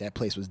TV, that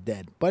place was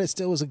dead. But it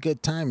still was a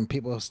good time, and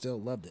people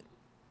still loved it.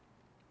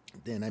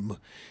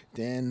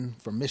 Then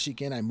from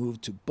Michigan, I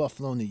moved to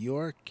Buffalo, New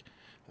York.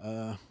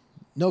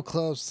 No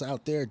clubs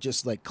out there,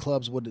 just like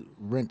clubs would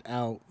rent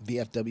out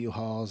VFW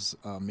halls,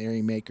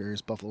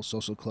 Merrymakers, Buffalo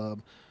Social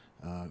Club.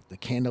 The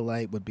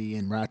Candlelight would be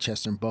in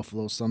Rochester and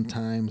Buffalo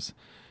sometimes.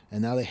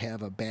 And now they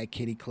have a Bad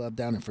Kitty Club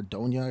down in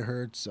Fredonia, I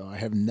heard. So I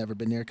have never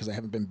been there because I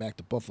haven't been back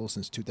to Buffalo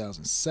since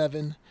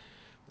 2007.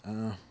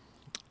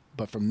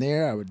 But from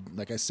there,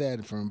 like I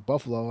said, from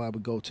Buffalo, I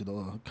would go to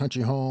the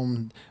Country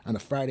Home on a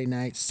Friday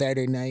night.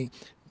 Saturday night,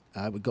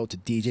 I would go to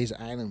DJ's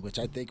Island, which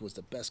I think was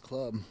the best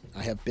club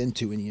I have been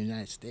to in the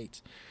United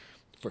States,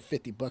 for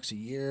 $50 a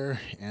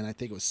year. And I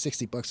think it was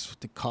 $60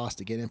 the cost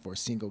to get in for a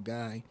single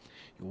guy.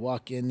 You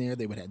walk in there,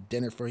 they would have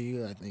dinner for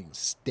you. I think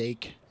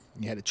steak.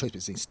 You had a choice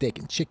between steak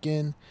and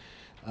chicken.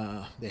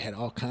 They had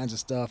all kinds of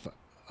stuff.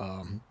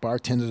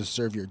 Bartenders would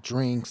serve your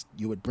drinks.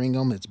 You would bring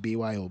them. It's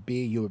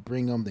BYOB. You would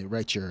bring them. They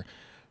write your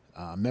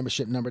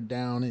membership number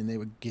down, and they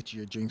would get you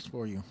your drinks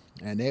for you.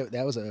 And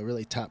that was a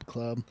really top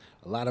club.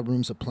 A lot of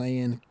rooms to play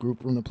in,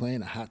 group room to play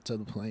in, a hot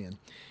tub to play in.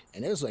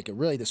 And it was like a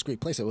really discreet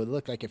place. It would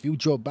look like, if you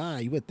drove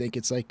by, you would think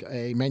it's like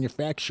a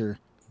manufacturer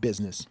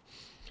business.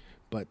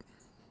 But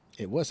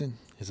it wasn't.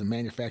 It's a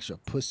manufacturer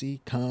of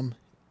pussy, cum,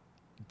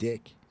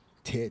 dick,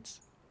 tits,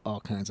 all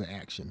kinds of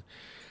action.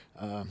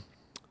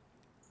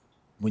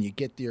 When you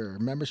get your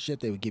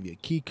membership, they would give you a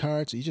key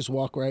card, so you just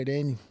walk right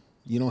in.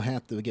 You don't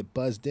have to get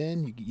buzzed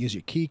in. You use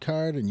your key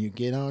card and you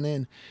get on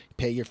in,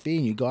 pay your fee,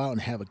 and you go out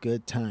and have a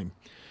good time.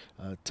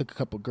 Took a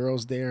couple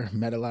girls there,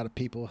 met a lot of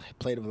people,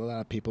 played with a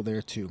lot of people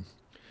there too.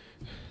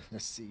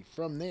 Let's see.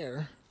 From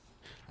there,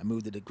 I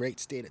moved to the great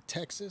state of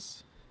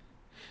Texas.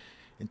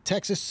 In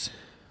Texas,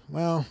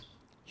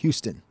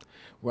 Houston,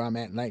 where I'm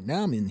at right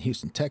now. I'm in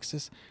Houston,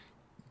 Texas.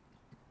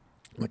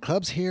 The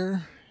clubs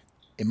here,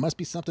 it must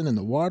be something in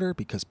the water,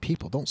 because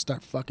people don't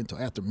start fucking till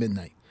after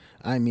midnight.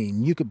 I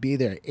mean, you could be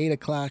there at 8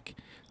 o'clock,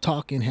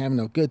 talking, having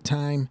a good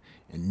time,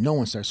 and no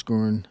one starts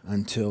screwing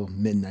until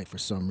midnight for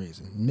some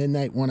reason.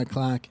 Midnight, 1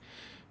 o'clock,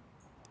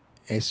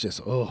 it's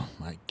just, oh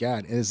my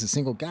God. And as a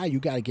single guy, you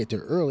got to get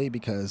there early,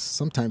 because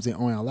sometimes they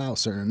only allow a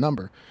certain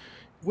number,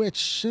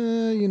 which,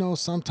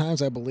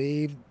 sometimes I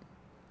believe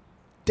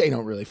they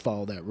don't really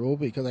follow that rule,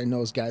 because I know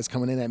those guys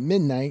coming in at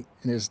midnight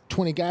and there's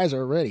 20 guys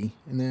already,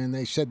 and then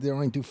they said they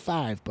only do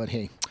 5. But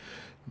hey,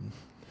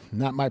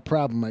 not my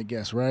problem, I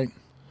guess, right?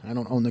 I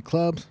don't own the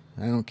clubs.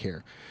 I don't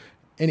care.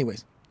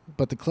 Anyways,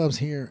 but the clubs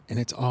here, and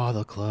it's all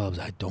the clubs.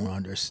 I don't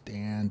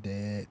understand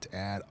it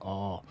at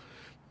all.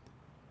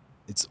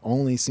 It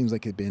only seems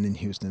like it's been in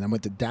Houston. I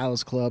went to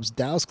Dallas clubs.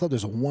 Dallas club,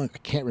 there's one, I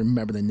can't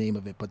remember the name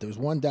of it, but there's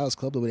one Dallas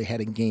club where they had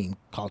a game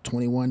called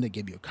 21. They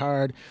give you a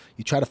card.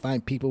 You try to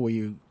find people when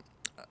you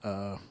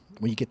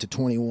get to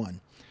 21.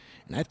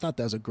 And I thought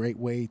that was a great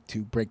way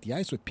to break the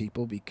ice with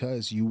people,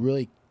 because you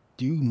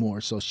do more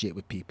associate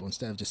with people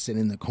instead of just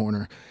sitting in the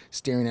corner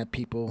staring at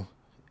people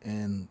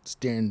and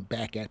staring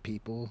back at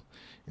people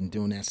and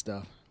doing that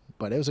stuff.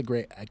 But it was a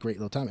great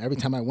little time. Every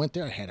time I went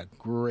there, I had a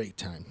great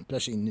time,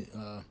 especially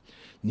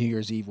New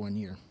Year's Eve one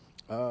year.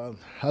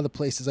 Other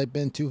places I've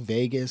been to,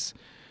 Vegas,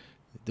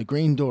 the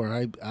Green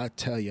Door. I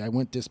tell you, I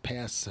went this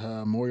past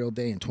Memorial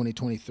Day in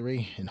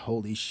 2023, and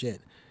holy shit,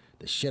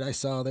 the shit I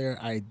saw there,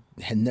 I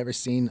had never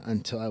seen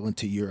until I went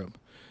to Europe.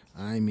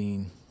 I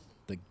mean,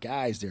 the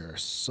guys there are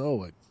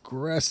so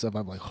aggressive.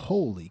 I'm like,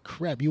 holy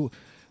crap,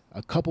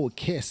 a couple would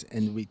kiss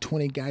and there'd be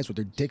 20 guys with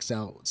their dicks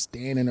out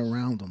standing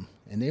around them.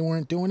 And they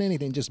weren't doing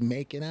anything, just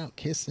making out,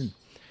 kissing.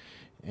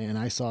 And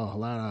I saw a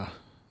lot of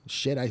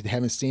shit I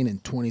haven't seen in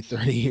 20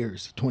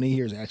 years,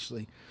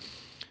 actually.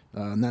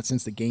 Not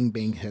since the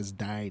gangbang has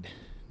died.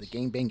 The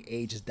gangbang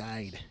age has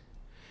died,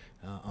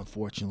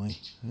 unfortunately.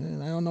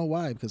 And I don't know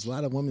why, because a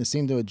lot of women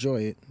seem to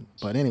enjoy it.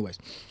 But anyways,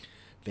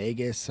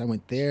 Vegas, I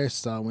went there,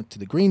 went to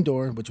the Green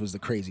Door, which was the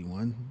crazy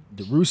one.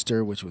 The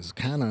Rooster, which was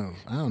kind of,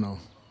 I don't know.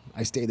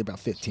 I stayed about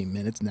 15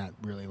 minutes, not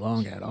really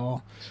long at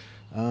all.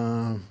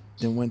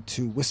 Then went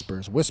to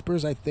Whispers.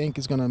 Whispers, I think,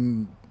 is going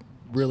to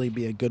really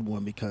be a good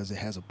one because it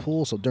has a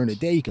pool. So during the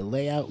day, you can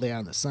lay out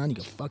in the sun. You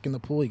can fuck in the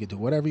pool. You can do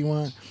whatever you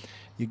want.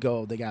 You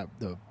go, they got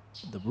the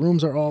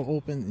rooms are all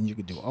open, and you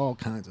can do all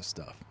kinds of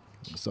stuff.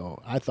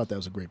 So I thought that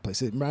was a great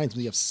place. It reminds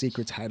me of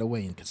Secret's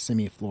Hideaway in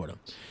Kissimmee, Florida.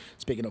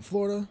 Speaking of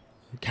Florida,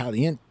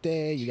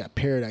 Caliente, you got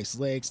Paradise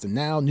Lakes, the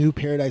now new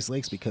Paradise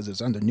Lakes because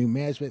it's under new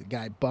management. The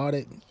guy bought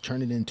it,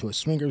 turned it into a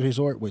swingers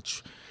resort,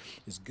 which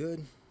is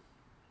good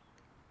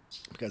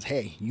because,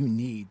 hey, you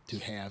need to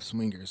have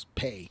swingers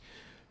pay.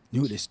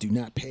 Nudists do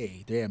not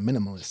pay. They're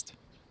minimalist.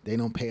 They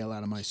don't pay a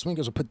lot of money.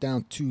 Swingers will put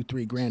down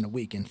 $2,000-3,000 a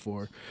weekend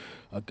for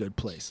a good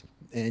place.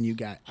 And you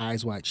got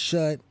Eyes Wide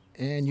Shut,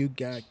 and you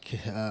got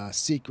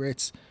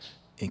Secrets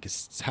in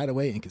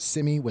Hideaway in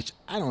Kissimmee, which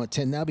I don't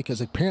attend now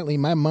because apparently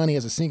my money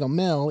as a single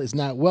male is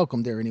not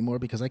welcome there anymore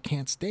because I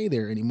can't stay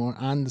there anymore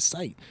on the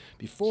site.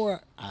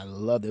 Before, I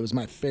loved it. It was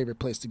my favorite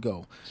place to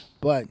go.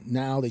 But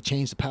now they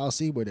changed the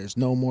policy where there's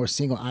no more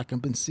single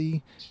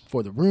occupancy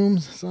for the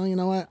rooms. So you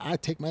know what? I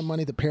take my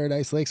money to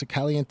Paradise Lakes or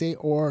Caliente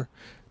or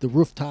the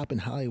rooftop in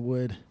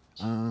Hollywood,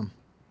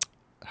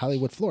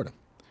 Florida,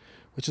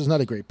 which is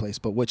another great place,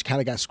 but which kind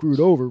of got screwed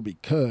over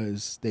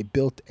because they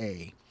built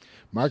a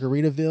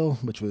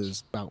Margaritaville, which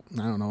was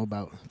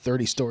about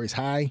 30 stories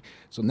high.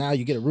 So now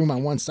you get a room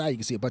on one side, you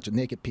can see a bunch of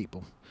naked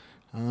people.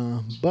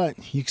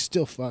 But you can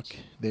still fuck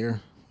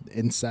there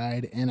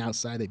inside and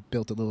outside. They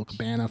built a little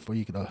cabana for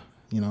you could,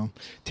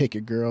 take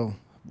your girl,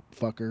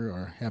 fuck her,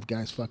 or have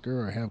guys fuck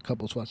her, or have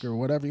couples fuck her, or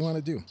whatever you want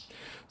to do.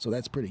 So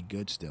that's pretty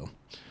good still.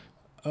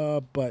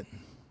 But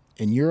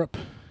in Europe,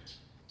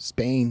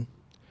 Spain,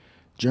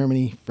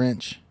 Germany,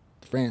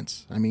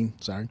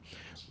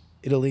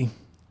 Italy,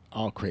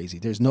 all crazy.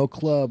 There's no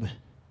club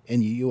in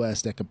the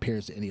U.S. that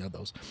compares to any of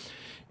those.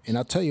 And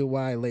I'll tell you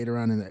why later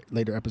on in the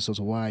later episodes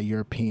of why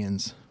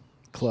Europeans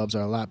clubs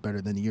are a lot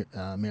better than the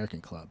American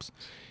clubs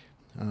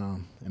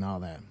and all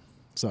that.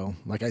 So,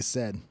 like I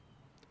said,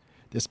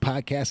 this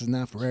podcast is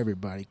not for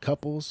everybody.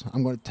 Couples,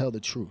 I'm going to tell the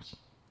truth.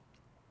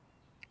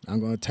 I'm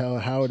going to tell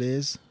how it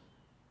is.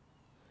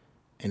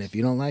 And if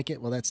you don't like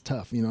it, well, that's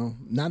tough.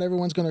 Not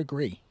everyone's going to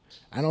agree.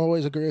 I don't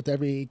always agree with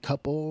every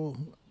couple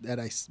that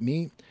I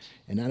meet,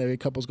 and not every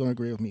couple's going to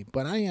agree with me.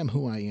 But I am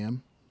who I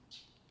am.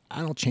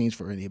 I don't change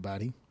for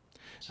anybody.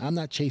 I'm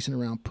not chasing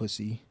around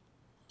pussy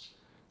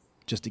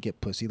just to get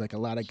pussy like a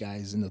lot of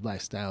guys in the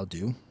lifestyle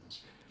do.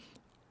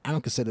 I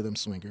don't consider them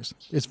swingers.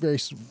 There's very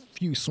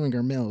few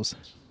swinger males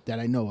that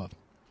I know of.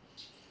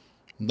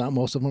 Not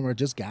most of them are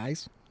just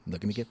guys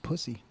looking to get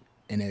pussy.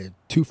 And they're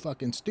too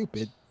fucking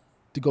stupid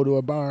to go to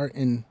a bar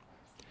and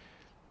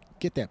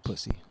get that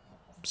pussy.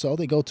 So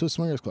they go to a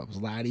swingers club. It's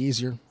a lot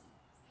easier.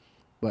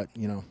 But,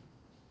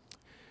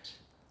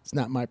 it's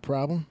not my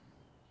problem.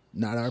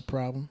 Not our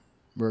problem.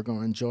 We're going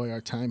to enjoy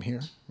our time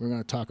here. We're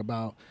going to talk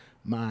about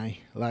my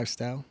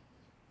lifestyle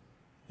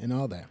and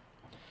all that.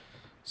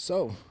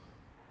 So,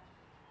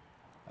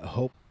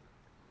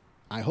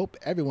 I hope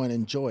everyone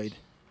enjoyed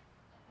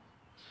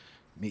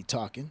me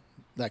talking.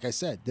 Like I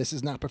said, this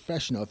is not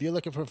professional. If you're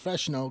looking for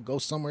professional, go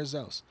somewhere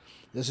else.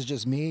 This is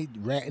just me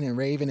ranting and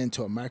raving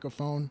into a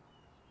microphone,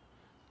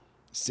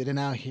 sitting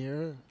out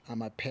here on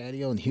my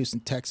patio in Houston,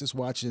 Texas,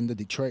 watching the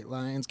Detroit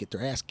Lions get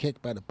their ass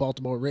kicked by the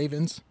Baltimore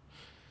Ravens,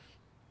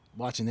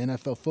 watching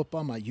NFL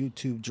football, my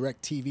YouTube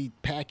Direct TV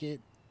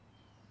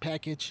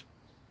package,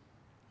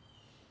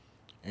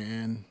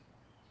 and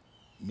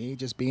me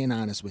just being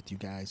honest with you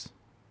guys.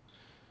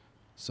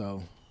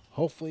 So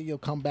hopefully you'll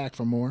come back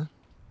for more.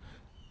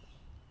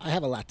 I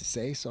have a lot to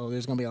say, so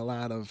there's going to be a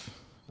lot of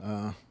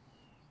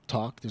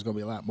talk. There's going to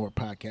be a lot more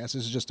podcasts. This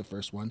is just the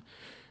first one.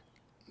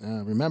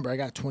 Remember, I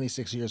got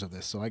 26 years of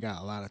this, so I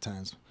got a lot of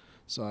times.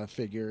 So I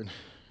figured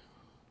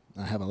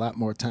I have a lot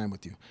more time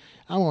with you.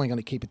 I'm only going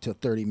to keep it till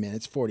 30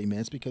 minutes, 40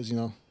 minutes, because,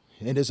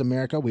 it is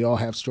America. We all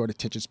have short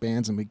attention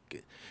spans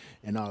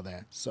and all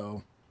that.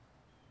 So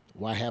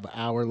why have an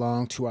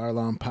hour-long,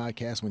 2-hour-long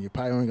podcast when you're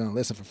probably only going to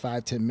listen for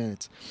 5-10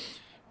 minutes?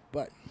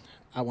 But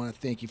I want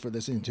to thank you for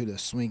listening to the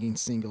Swinging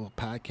Single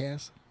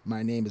Podcast.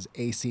 My name is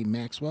AC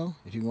Maxwell.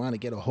 If you want to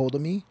get a hold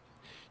of me,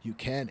 you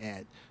can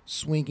at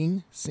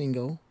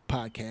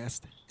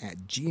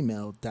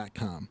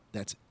SwingingSinglePodcast@gmail.com.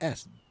 That's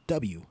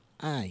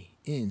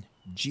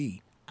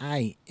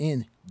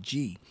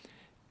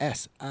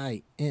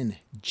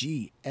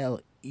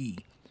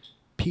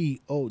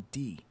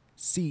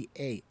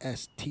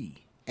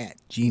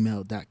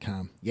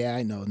Yeah,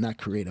 I know, not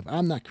creative.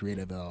 I'm not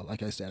creative at all.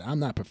 Like I said, I'm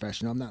not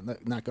professional. I'm not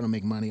going to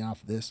make money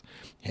off of this.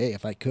 Hey,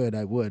 if I could,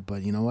 I would.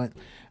 But you know what?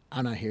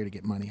 I'm not here to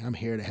get money. I'm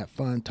here to have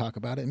fun, talk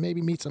about it, and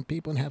maybe meet some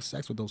people and have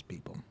sex with those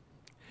people.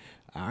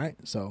 All right,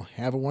 so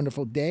have a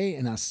wonderful day,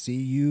 and I'll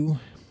see you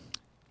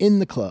in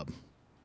the club.